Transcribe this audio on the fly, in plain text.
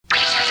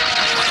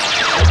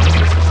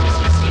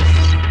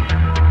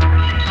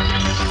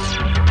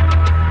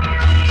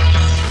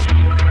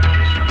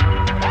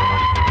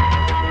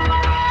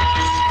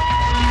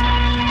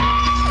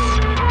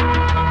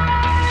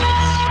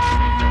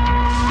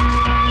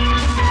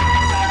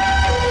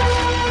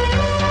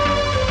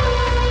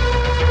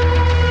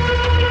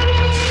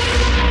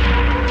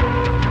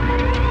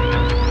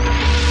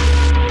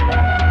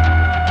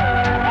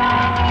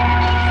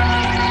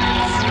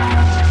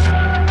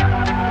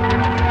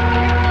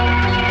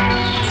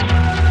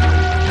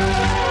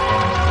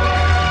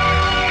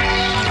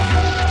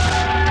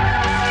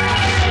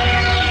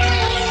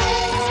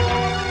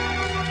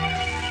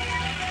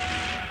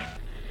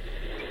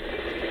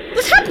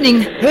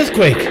happening?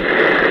 Earthquake!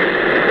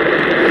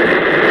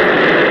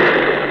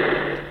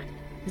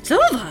 It's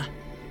over.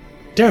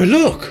 Dara,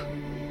 look!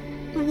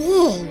 The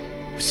wall.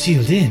 We're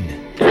sealed in.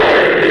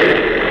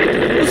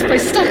 This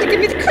place is starting to give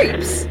me the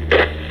creeps.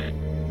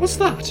 What's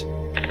that?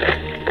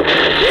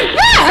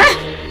 Ah!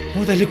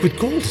 Oh, that liquid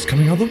gold is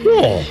coming out of the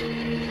wall.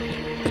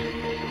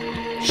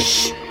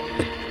 Shh.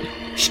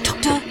 Shh,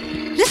 Doctor.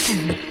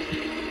 Listen.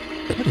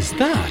 What is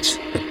that?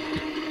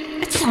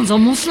 It sounds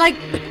almost like...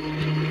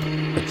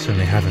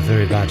 Certainly have a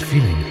very bad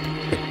feeling.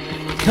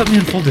 Help me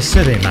unfold the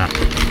survey map.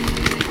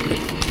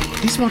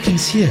 These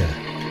markings here.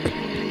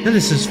 They're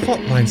listed as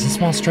fault lines and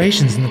small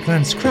striations in the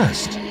planet's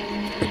crust.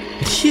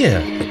 But here...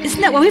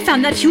 Isn't that where we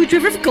found that huge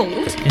river of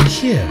gold? And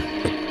here.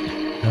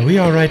 Where we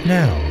are right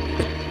now.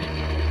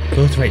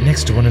 Both right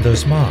next to one of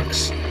those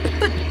marks.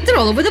 But they're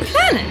all over the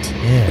planet.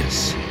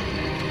 Yes.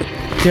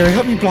 Dara,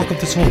 help me block up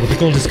this hole where the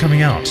gold is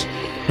coming out.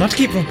 Not to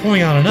keep from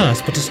pouring out on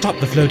us, but to stop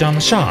the flow down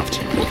the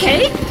shaft.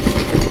 Okay.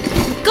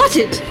 Got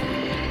it.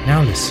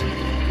 Now listen.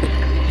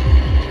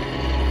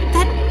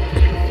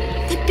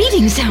 That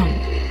beating sound.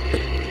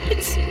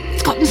 It's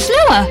gotten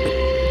slower.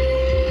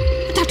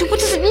 Doctor, what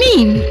does it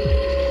mean?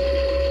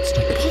 It's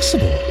not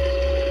possible.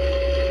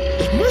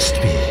 It must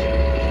be.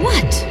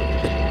 What?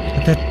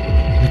 But that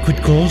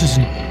liquid gold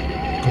isn't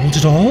gold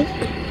at all?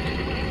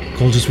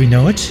 Gold as we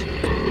know it?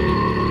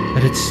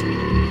 That it's...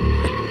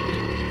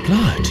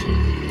 blood.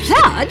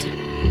 Blood?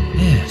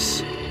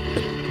 Yes.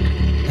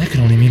 That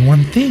can only mean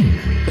one thing.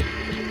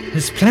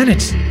 This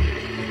planet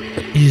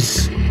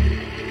is...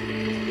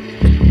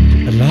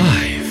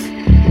 alive.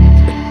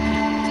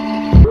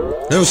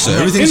 No, sir,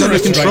 everything's under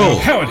control.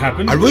 How it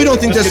happened? I really don't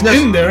think that's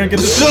necessary. In there and get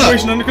the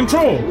situation under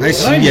control. I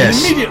see,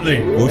 yes.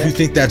 Immediately. Well, if you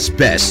think that's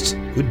best,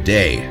 good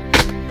day.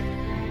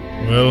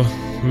 Well,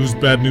 whose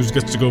bad news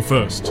gets to go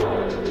first?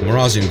 The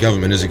Marazian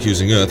government is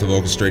accusing Earth of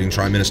orchestrating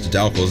Prime Minister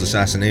Dalco's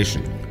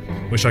assassination.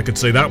 Wish I could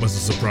say that was a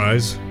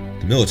surprise.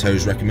 The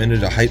military's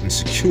recommended a heightened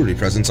security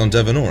presence on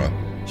Devinaura,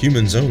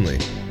 humans only.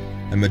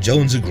 And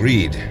Magellan's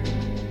agreed.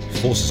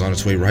 Force is on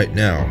its way right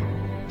now.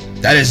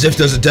 That is if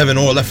there's a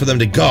Devinaura left for them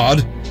to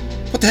guard.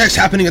 What the heck's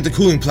happening at the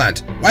cooling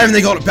plant? Why haven't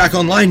they got it back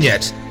online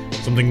yet?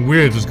 Something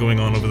weird is going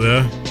on over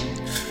there.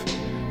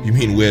 You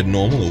mean weird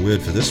normal or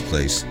weird for this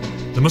place?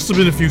 There must have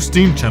been a few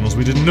steam channels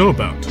we didn't know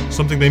about,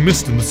 something they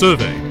missed in the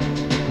survey.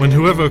 When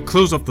whoever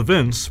closed off the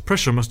vents,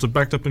 pressure must have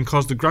backed up and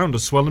caused the ground to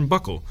swell and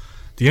buckle.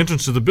 The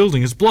entrance to the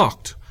building is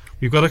blocked.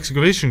 We've got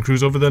excavation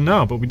crews over there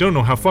now, but we don't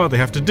know how far they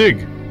have to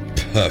dig.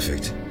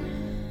 Perfect.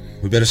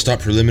 We better start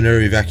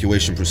preliminary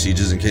evacuation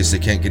procedures in case they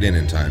can't get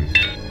in time.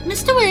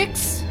 Mr.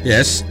 Wicks,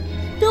 Yes?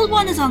 Build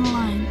 1 is on the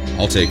line.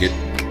 I'll take it.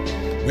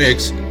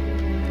 Wicks?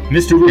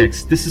 Mr.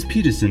 Wicks, this is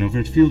Peterson over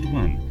at Field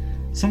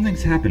 1.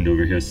 Something's happened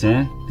over here,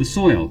 sir. The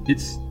soil,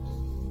 it's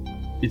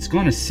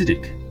gone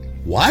acidic.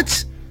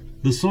 What?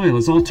 The soil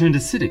is all turned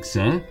acidic,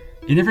 sir.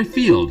 In every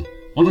field.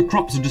 All the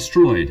crops are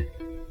destroyed.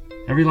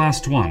 Every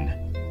last one.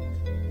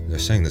 They're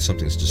saying that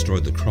something's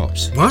destroyed the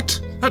crops. What?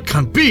 That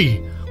can't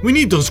be! We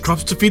need those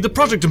crops to feed the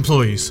project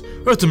employees.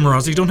 Earth and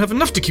Marazi don't have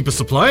enough to keep us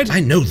supplied. I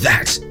know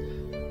that!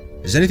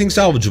 Is anything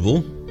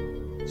salvageable?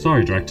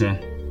 Sorry, Director.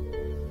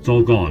 It's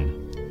all gone.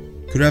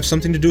 Could it have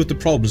something to do with the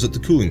problems at the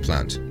cooling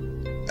plant?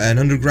 An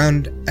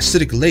underground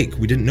acidic lake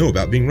we didn't know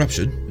about being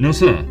ruptured? No,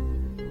 sir.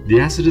 The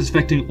acid is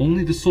affecting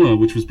only the soil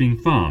which was being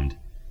farmed.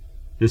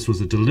 This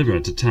was a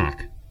deliberate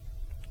attack.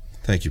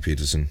 Thank you,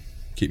 Peterson.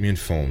 Keep me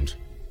informed.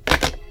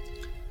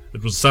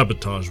 It was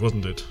sabotage,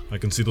 wasn't it? I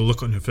can see the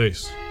look on your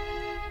face.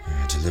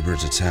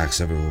 Deliberate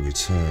attacks everywhere we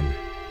turn.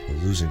 We're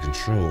losing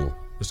control.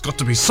 There's got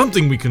to be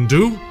something we can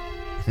do!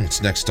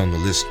 What's next on the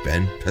list,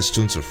 Ben?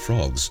 Pestilence or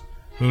frogs?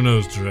 Who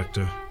knows,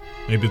 Director?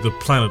 Maybe the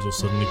planet will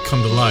suddenly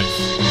come to life.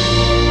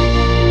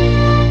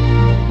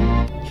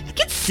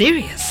 Get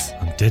serious.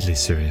 I'm deadly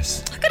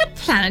serious. How could a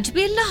planet to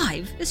be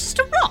alive? It's just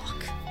a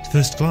rock. At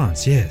first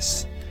glance,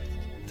 yes.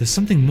 There's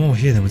something more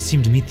here than would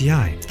seem to meet the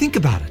eye. Think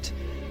about it.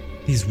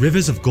 These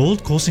rivers of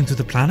gold coursing through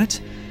the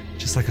planet,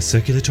 just like a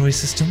circulatory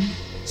system.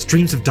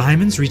 Streams of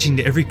diamonds reaching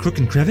to every crook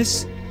and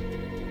crevice.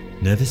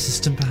 Nervous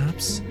system,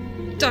 perhaps?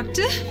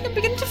 Doctor, you're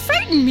beginning to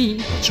frighten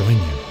me. I'll join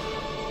you.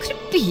 Could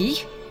it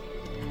be?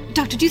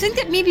 Doctor, do you think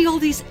that maybe all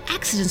these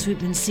accidents we've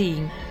been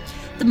seeing,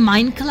 the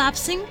mine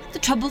collapsing, the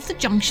trouble with the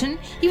junction,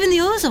 even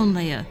the ozone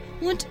layer,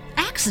 weren't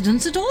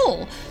accidents at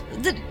all?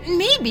 That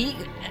maybe...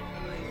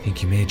 I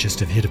think you may just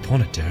have hit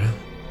upon it, Dara.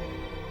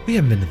 We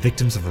haven't been the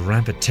victims of a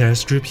rampant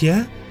terrorist group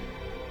here.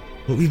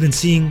 What we've been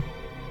seeing...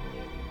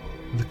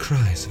 the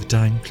cries of a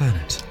dying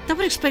planet. That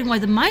would explain why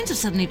the mines have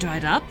suddenly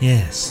dried up.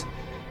 Yes.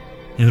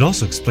 It would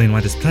also explain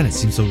why this planet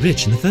seems so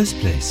rich in the first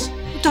place.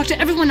 Doctor,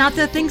 everyone out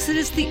there thinks that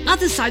it's the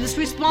other side that's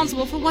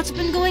responsible for what's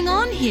been going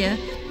on here.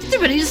 They're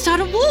ready to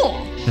start a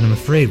war. And I'm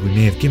afraid we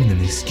may have given them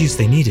the excuse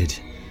they needed.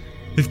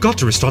 We've got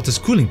to restart this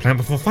cooling plant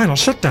before final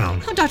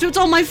shutdown. Oh, Doctor, it's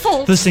all my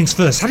fault. First things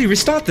first, how do you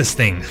restart this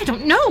thing? I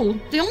don't know.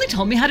 They only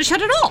told me how to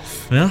shut it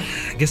off. Well,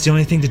 I guess the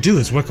only thing to do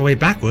is work our way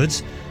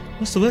backwards.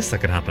 What's the worst that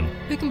could happen?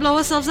 We can blow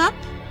ourselves up?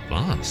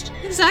 Blast.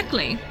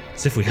 Exactly.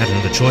 As if we had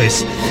another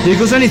choice. Here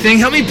goes anything.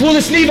 Help me pull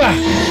this lever!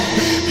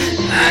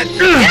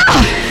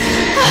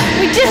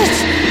 We did it!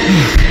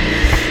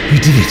 We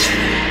did it.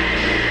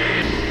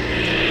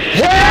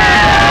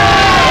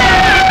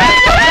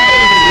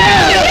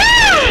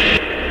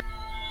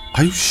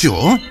 Are you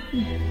sure?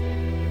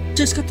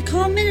 Just got the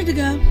call a minute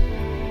ago.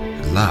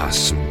 At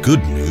last, some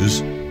good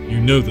news.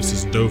 You know this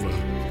is Dover.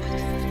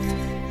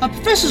 Our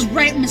professor's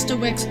right, Mr.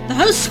 Wicks. The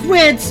host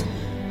squids,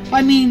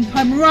 our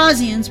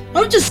Marazians,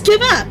 won't just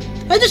give up.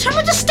 They're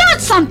determined to start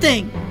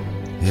something.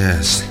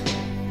 Yes.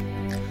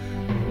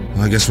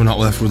 Well, I guess we're not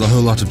left with a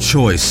whole lot of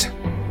choice.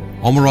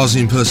 All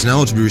Marazian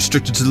personnel are to be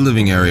restricted to the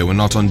living area when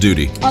not on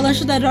duty. I'll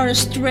issue that order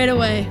straight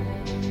away.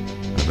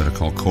 I better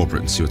call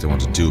corporate and see what they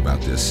want to do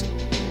about this.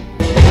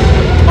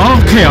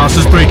 All chaos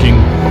is breaking.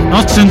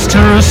 Not since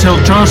terrorists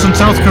held Charleston,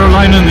 South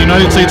Carolina and the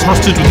United States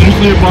hostage with a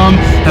nuclear bomb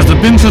has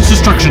there been such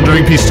destruction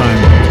during peacetime.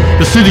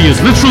 The city is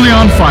literally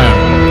on fire.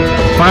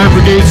 Fire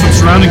brigades from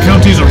surrounding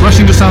counties are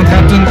rushing to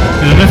Southampton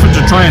in an effort to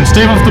try and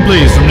stave off the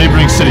blaze from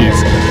neighboring cities.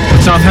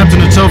 But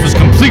Southampton itself is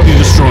completely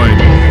destroyed.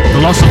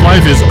 The loss of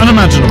life is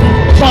unimaginable.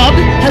 Bob,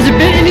 has there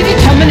been any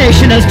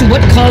determination as to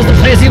what caused the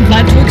Plasium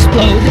plant to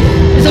explode?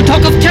 Is there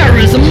talk of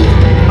terrorism?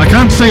 I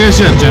can't say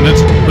as yet, Janet,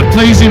 but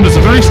Plasium is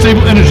a very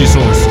stable energy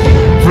source.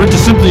 For it to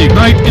simply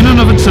ignite in and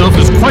of itself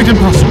is quite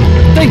impossible.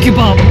 Thank you,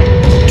 Bob.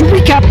 To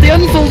recap the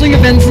unfolding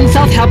events in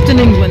Southampton,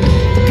 England,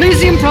 the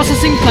Plasium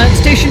processing plant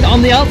stationed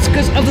on the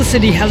outskirts of the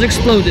city has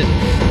exploded.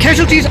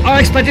 Casualties are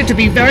expected to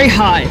be very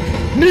high.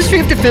 The Ministry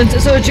of Defense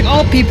is urging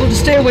all people to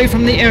stay away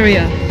from the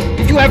area.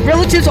 If you have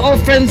relatives or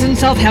friends in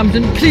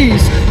Southampton,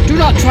 please do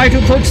not try to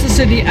approach the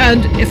city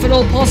and, if at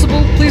all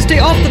possible, please stay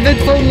off the vid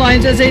phone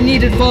lines as they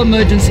needed for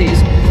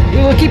emergencies. We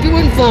will keep you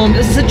informed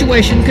as the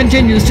situation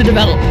continues to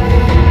develop.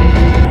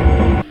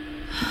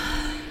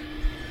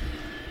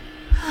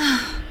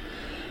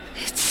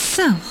 It's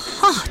so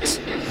hot.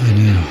 I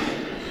know.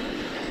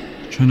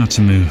 Try not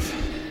to move.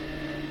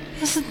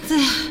 Isn't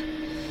there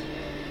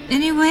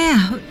any way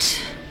out?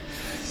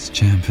 It's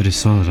jammed pretty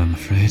solid, I'm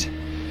afraid.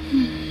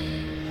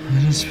 I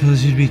don't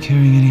suppose you'd be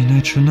carrying any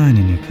Nitro 9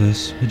 in your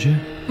purse, would you?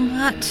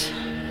 What?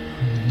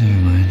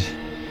 Never mind.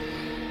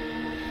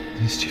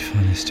 At least you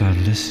finally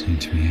started listening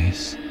to me,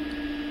 Ace.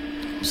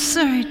 I'm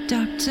sorry,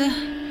 Doctor.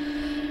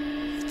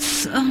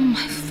 It's all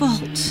my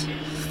fault.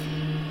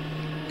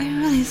 I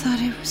really thought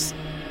I was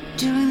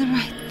doing the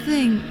right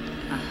thing.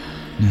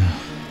 No.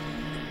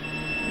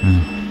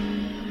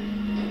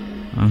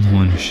 I'm the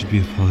one who should be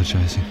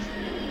apologizing.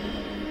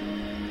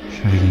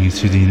 Dragging you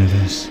through the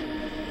universe.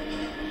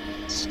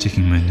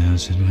 Sticking my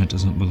nose in where it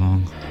doesn't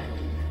belong.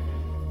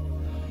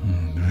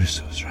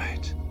 Bruce was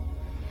right.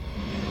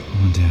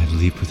 One day I'd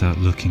leap without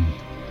looking.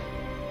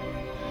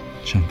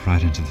 Jump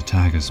right into the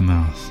tiger's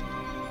mouth.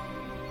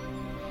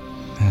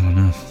 Bad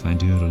enough if I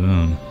do it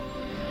alone.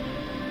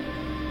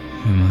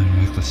 In my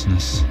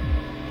recklessness,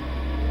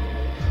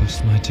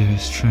 cost my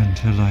dearest friend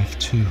her life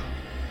too.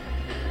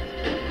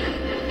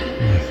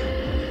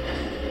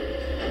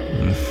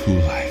 What a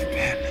fool I've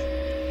been.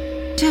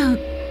 Don't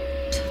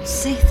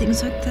say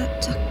things like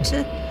that,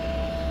 Doctor.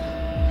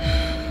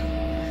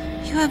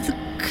 You have the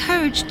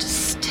courage to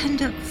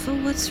stand up for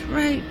what's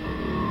right.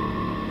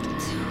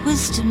 The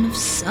wisdom of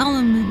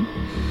Solomon.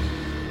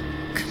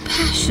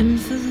 Compassion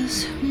for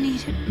those who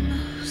need it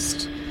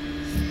most.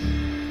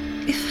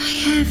 If I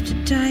have to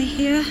die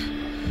here,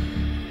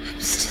 I'm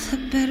still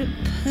a better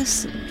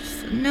person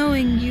for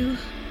knowing you.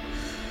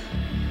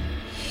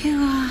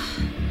 You're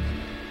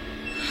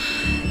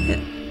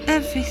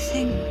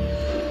everything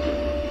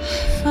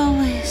I've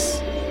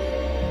always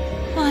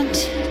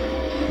wanted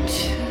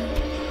to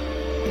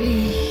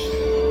be.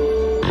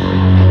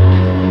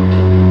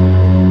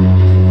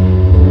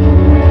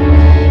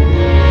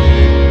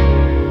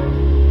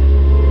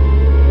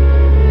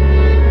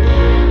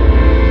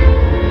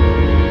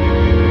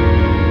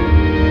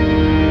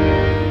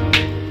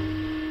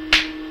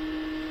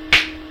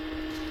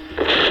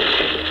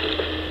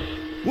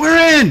 We're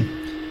in!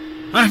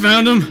 I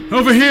found him!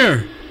 Over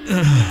here!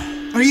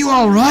 Are you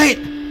alright?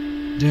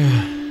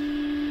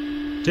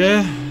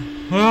 Dara,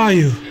 where are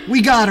you?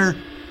 We got her.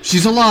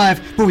 She's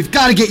alive, but we've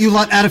got to get you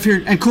lot out of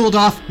here and cooled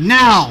off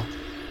now!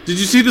 Did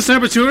you see the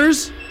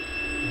saboteurs?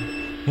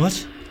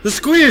 What? The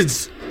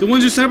squids! The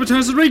ones who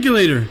sabotaged the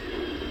regulator!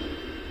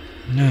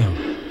 No.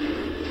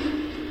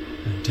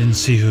 I didn't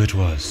see who it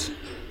was.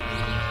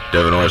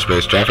 Devinaura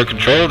Space Traffic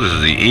Control, this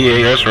is the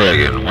EAS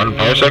Reagan. 1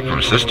 parsec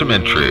from system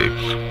entry.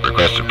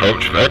 Request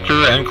approach,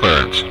 vector, and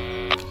clearance.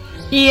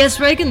 ES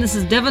Reagan, this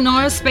is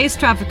Devinaura Space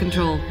Traffic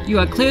Control. You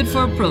are cleared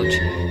for approach.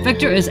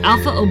 Vector is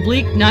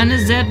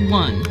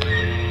Alpha-9Z1.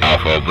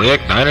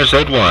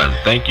 Alpha-9Z1.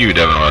 Thank you,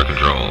 Devinaura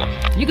Control.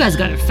 You guys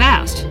got it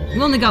fast.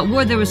 We only got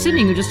word they were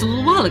sending you just a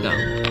little while ago.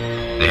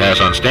 They had us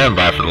on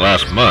standby for the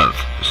last month,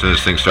 as soon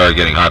as things started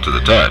getting hot to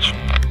the touch.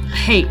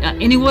 Hey,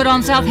 any word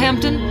on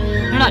Southampton?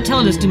 They're not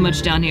telling us too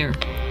much down here.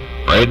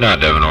 Afraid not,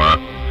 Devinaura.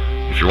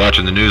 If you're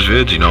watching the news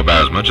vids, you know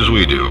about as much as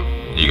we do.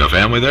 You got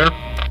family there?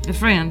 A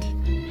friend.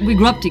 We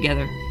grew up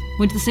together.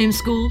 Went to the same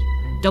school.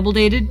 Double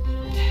dated.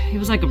 He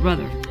was like a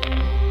brother.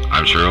 I'm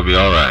I'm sure it'll be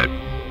alright.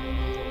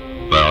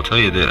 But I'll tell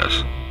you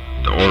this,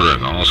 they're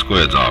ordering all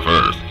squids off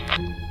Earth.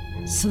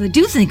 So they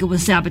do think it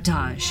was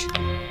sabotage.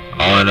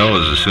 All I know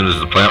is as soon as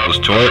the plant was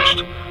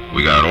torched,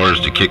 we got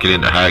orders to kick it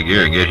into high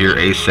gear and get here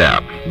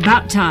ASAP.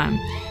 About time.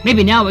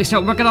 Maybe now we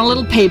start working on a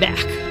little payback.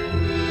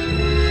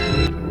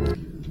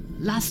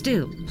 Lie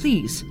still,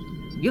 please.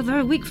 You're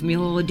very weak from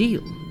your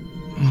ordeal.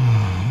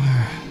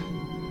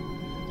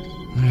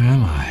 Where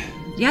am I?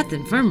 You're at the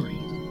infirmary.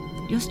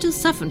 You're still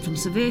suffering from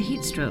severe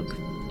heat stroke.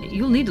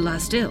 You'll need to lie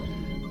still.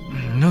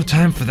 No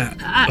time for that.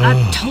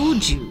 I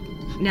told you.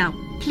 Now,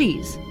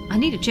 please, I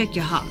need to check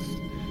your heart.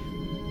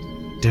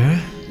 Dara?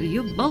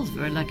 You're both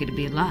very lucky to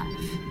be alive.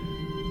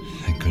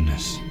 Thank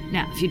goodness.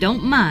 Now, if you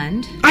don't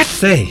mind... I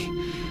say!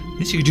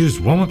 Least you could do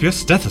is warm up your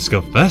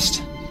stethoscope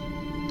first.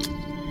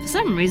 For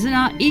some reason,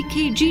 our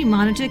EKG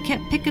monitor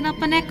kept picking up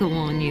an echo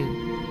on you.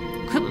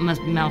 Equipment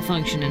must be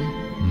malfunctioning.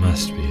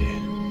 Must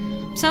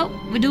be. So,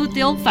 we do it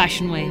the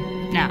old-fashioned way.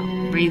 Now,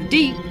 breathe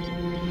deep.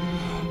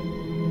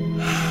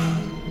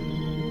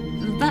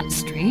 That's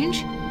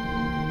strange.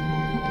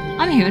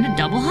 I'm hearing a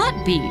double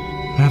heartbeat.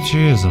 Perhaps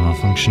your ears are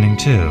malfunctioning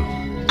too.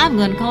 I'm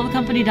going to call the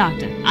company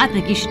doctor. I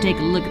think you should take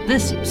a look at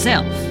this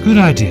yourself. Good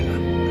idea.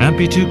 Can't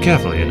be too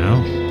careful, you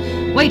know.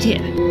 Wait here.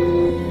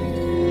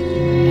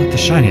 Not the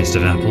shiniest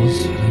of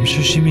apples, but I'm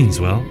sure she means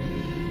well.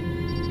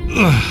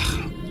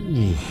 Ugh.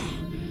 Ooh.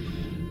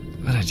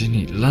 But I didn't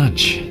eat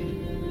lunch.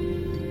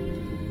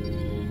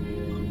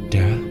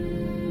 Dara?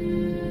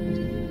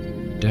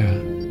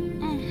 Dara?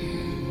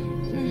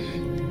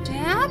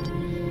 Dad?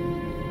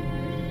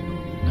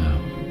 No.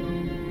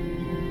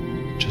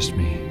 Just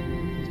me.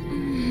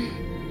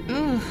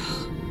 Ugh.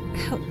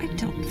 I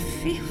don't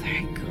feel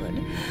very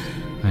good.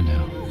 I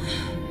know.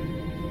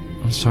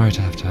 I'm sorry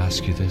to have to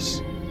ask you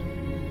this.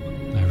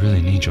 I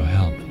really need your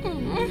help.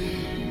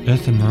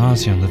 Earth and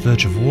Marazian are on the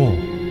verge of war.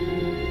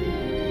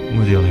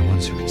 We're the only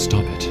ones who can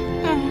stop it.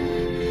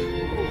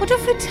 What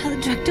if we tell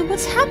the director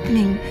what's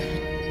happening?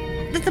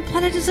 That the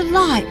planet is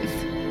alive?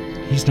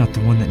 He's not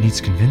the one that needs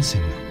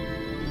convincing.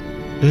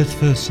 Earth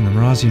First and the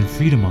Marazian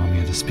Freedom Army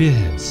are the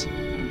spearheads.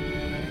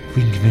 If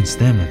we can convince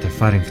them that they're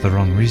fighting for the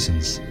wrong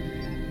reasons,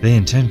 they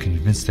in turn can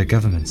convince their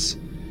governments.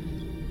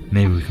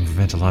 Maybe we can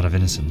prevent a lot of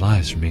innocent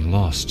lives from being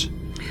lost.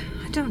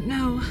 I don't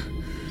know.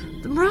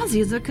 The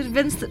Marazians are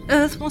convinced that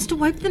Earth wants to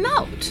wipe them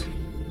out.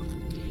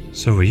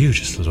 So were you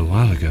just a little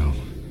while ago.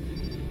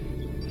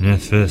 And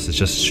Earth First is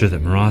just sure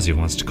that Marazia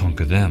wants to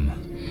conquer them.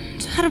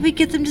 So how do we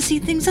get them to see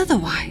things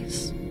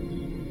otherwise?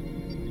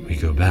 We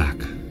go back.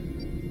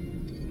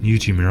 You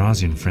two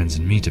Marazian friends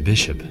and me to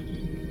Bishop.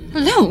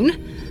 Alone?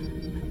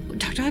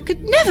 Doctor, I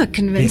could never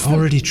convince them. They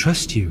already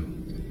trust you.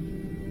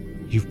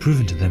 You've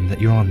proven to them that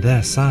you're on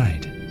their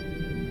side.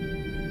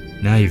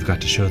 Now you've got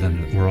to show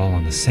them that we're all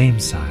on the same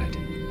side.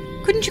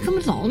 Couldn't you come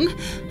along?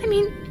 I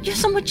mean, you're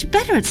so much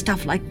better at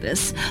stuff like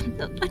this.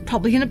 I'd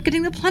probably end up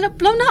getting the planet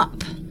blown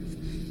up.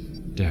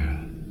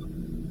 Dara,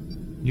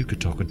 you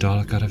could talk a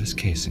Dalek out of his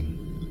casing.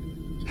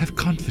 Have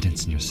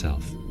confidence in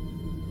yourself.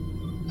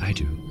 I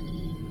do.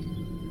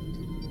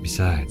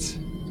 Besides,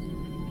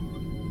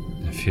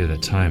 I fear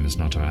that time is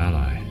not our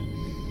ally.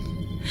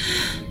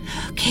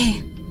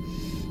 Okay.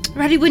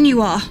 Ready when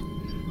you are.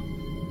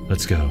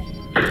 Let's go.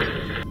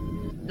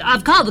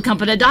 I've called the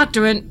company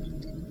doctor and...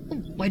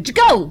 Where'd you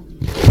go?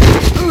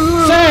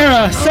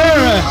 Sarah!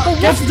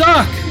 It's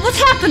Doc! What's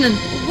happening?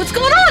 What's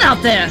going on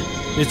out there?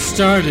 It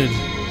started.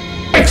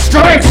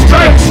 Strike!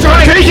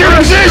 Take your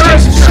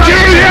positions! Secure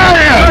the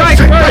area!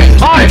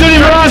 Off-duty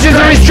Marazians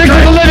are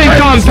restricted to living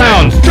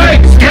compound!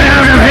 Get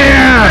out of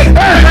here!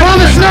 On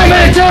the snow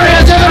area,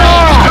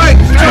 Devinaura!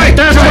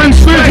 That's when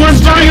Squid was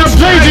starting up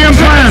Plagium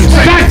plans!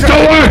 Back to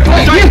work!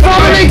 You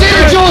probably did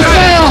it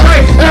yourself!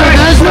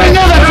 There's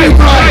another few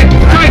right!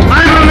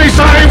 I'm only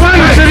sorry one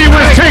city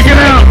was taken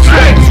out!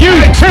 You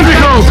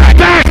tentacles!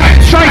 Back!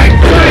 Strike!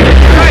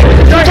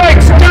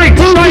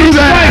 Who do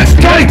that?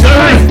 Strike!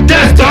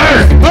 Death to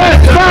Earth!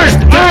 Earth first!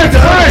 Earth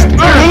first!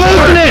 We're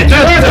losing it!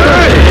 Earth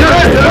first!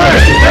 Earth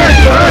first! Earth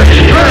first!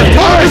 Earth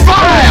hold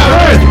fire!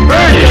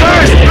 Earth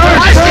first!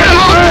 I said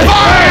hold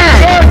fire!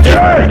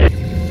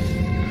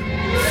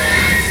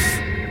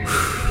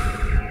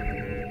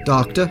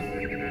 Doctor?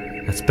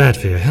 That's bad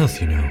for your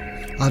health, you know.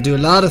 I'll do a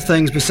lot of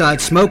things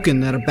besides smoking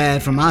that are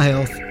bad for my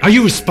health. Are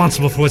you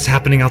responsible for what's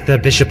happening out there,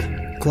 Bishop?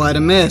 Quite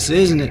a mess,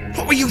 isn't it?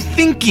 What were you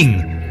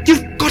thinking?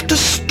 You've got to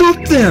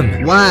stop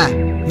them! Why?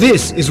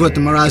 This is what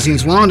the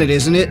Marazians wanted,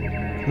 isn't it?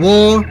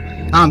 War?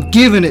 I'm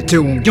giving it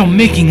to them. You're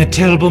making a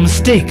terrible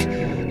mistake.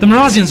 The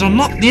Marazians are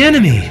not the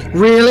enemy.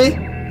 Really?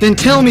 Then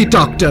tell me,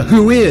 Doctor,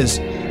 who is?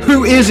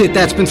 Who is it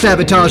that's been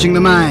sabotaging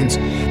the mines?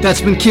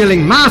 That's been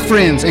killing my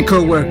friends and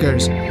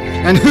co-workers?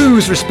 And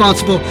who's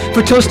responsible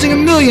for toasting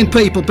 1 million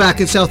people back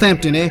in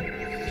Southampton, eh?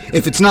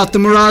 If it's not the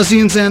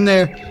Marazians and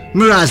their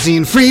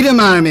Marazian Freedom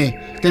Army,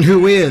 then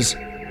who is?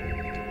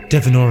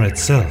 Devinaura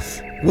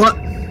itself. What?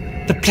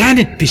 The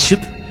planet, Bishop.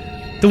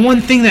 The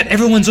one thing that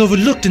everyone's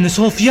overlooked in this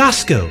whole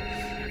fiasco.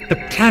 The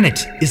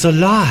planet is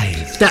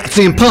alive. That's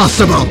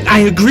impossible. I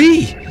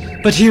agree.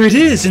 But here it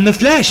is, in the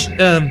flesh.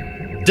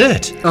 Dead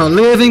dirt. A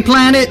living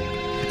planet?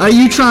 Are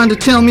you trying to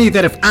tell me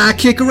that if I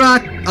kick a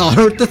rock, I'll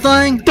hurt the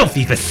thing? Don't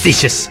be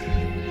facetious.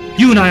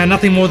 You and I are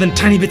nothing more than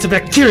tiny bits of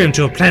bacterium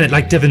to a planet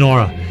like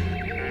Devinaura.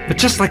 But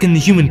just like in the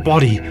human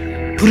body,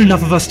 put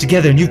enough of us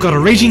together and you've got a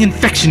raging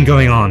infection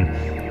going on.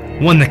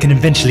 One that can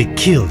eventually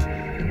kill.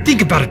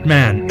 Think about it,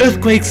 man.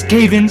 Earthquakes,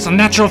 cave-ins,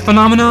 unnatural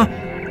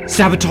phenomena,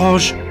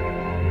 sabotage,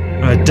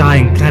 or a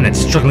dying planet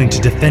struggling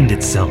to defend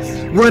itself.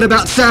 What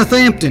about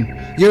Southampton?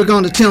 You're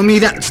going to tell me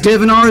that's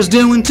Devinaura's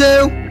doing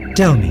too?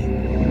 Tell me,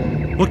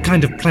 what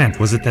kind of plant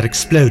was it that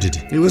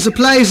exploded? It was a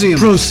plasium.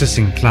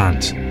 Processing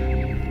plant.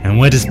 And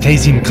where does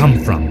plasium come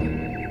from?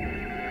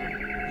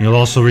 You'll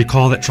also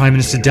recall that Prime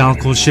Minister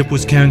Dalcor's ship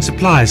was carrying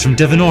supplies from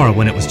Devinaura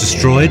when it was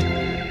destroyed.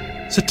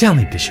 So tell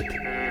me, Bishop,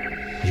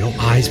 are your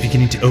eyes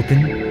beginning to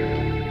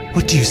open?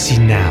 What do you see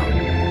now?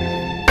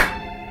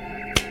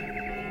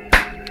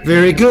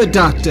 Very good,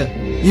 Doctor.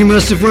 You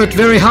must have worked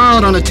very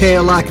hard on a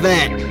tale like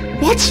that.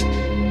 What?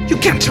 You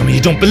can't tell me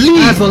you don't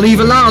believe! I believe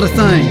a lot of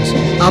things.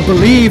 I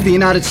believe the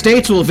United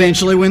States will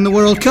eventually win the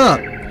World Cup.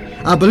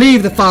 I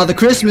believe that Father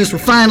Christmas will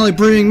finally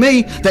bring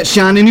me that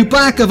shiny new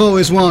bike I've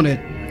always wanted.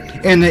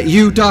 And that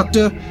you,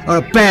 Doctor, are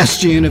a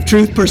bastion of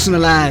truth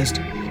personalized.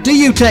 Do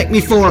you take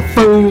me for a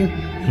fool?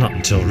 Not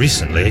until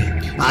recently.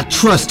 I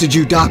trusted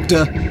you,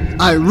 Doctor.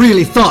 I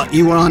really thought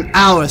you were on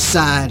our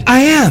side.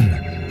 I am!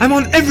 I'm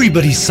on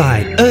everybody's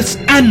side, Earth's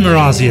and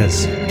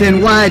Marazia's. Then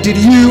why did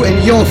you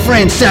and your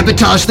friend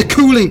sabotage the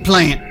cooling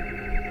plant?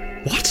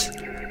 What?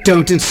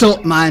 Don't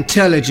insult my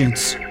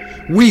intelligence.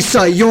 We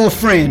saw your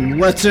friend,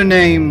 what's her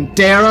name,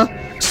 Dara,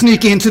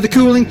 sneak into the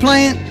cooling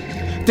plant.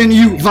 Then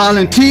you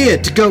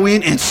volunteered to go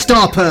in and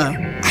stop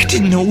her. I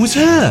didn't know it was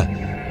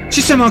her.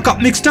 She somehow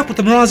got mixed up with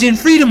the Marazian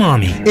Freedom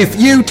Army. If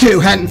you two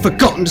hadn't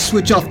forgotten to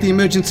switch off the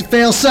emergency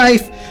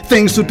failsafe,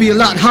 things would be a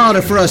lot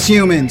harder for us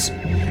humans.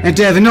 And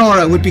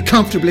Devinaura would be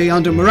comfortably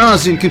under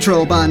Marazian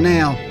control by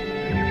now.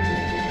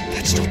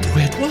 That's not the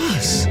way it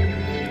was.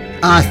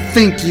 I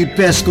think you'd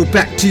best go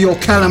back to your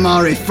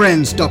calamari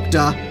friends,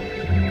 Doctor.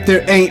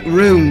 There ain't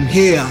room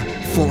here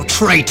for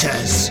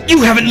traitors.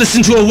 You haven't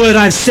listened to a word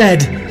I've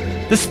said.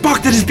 The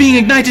spark that is being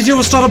ignited here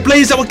will start a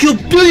blaze that will kill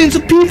billions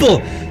of people.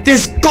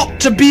 There's got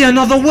to be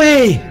another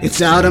way.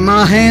 It's out of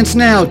my hands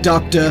now,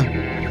 Doctor.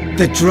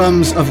 The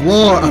drums of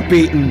war are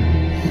beaten,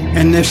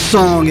 and their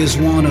song is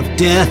one of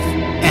death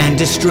and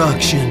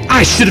destruction.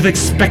 I should have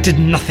expected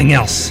nothing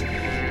else.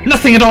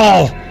 Nothing at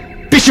all.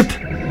 Bishop,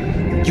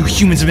 you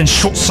humans have been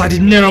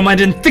short-sighted,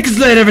 narrow-minded, and thick as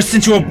lead ever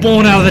since you were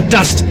born out of the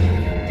dust.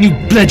 You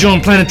bled your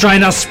own planet dry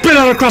and now spread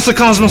out across the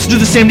cosmos to do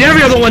the same to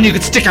every other one you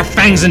could stick your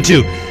fangs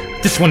into.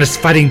 This one is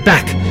fighting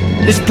back.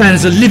 This planet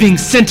is a living,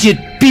 sentient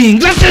being.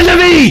 Listen to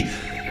me!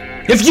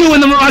 If you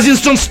and the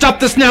Marazians don't stop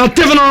this now,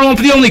 Devinaura won't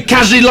be the only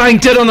casualty lying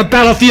dead on the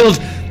battlefield.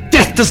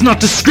 Death does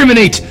not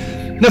discriminate.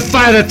 The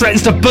fire that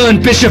threatens to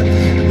burn Bishop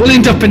will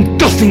end up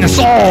engulfing us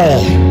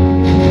all.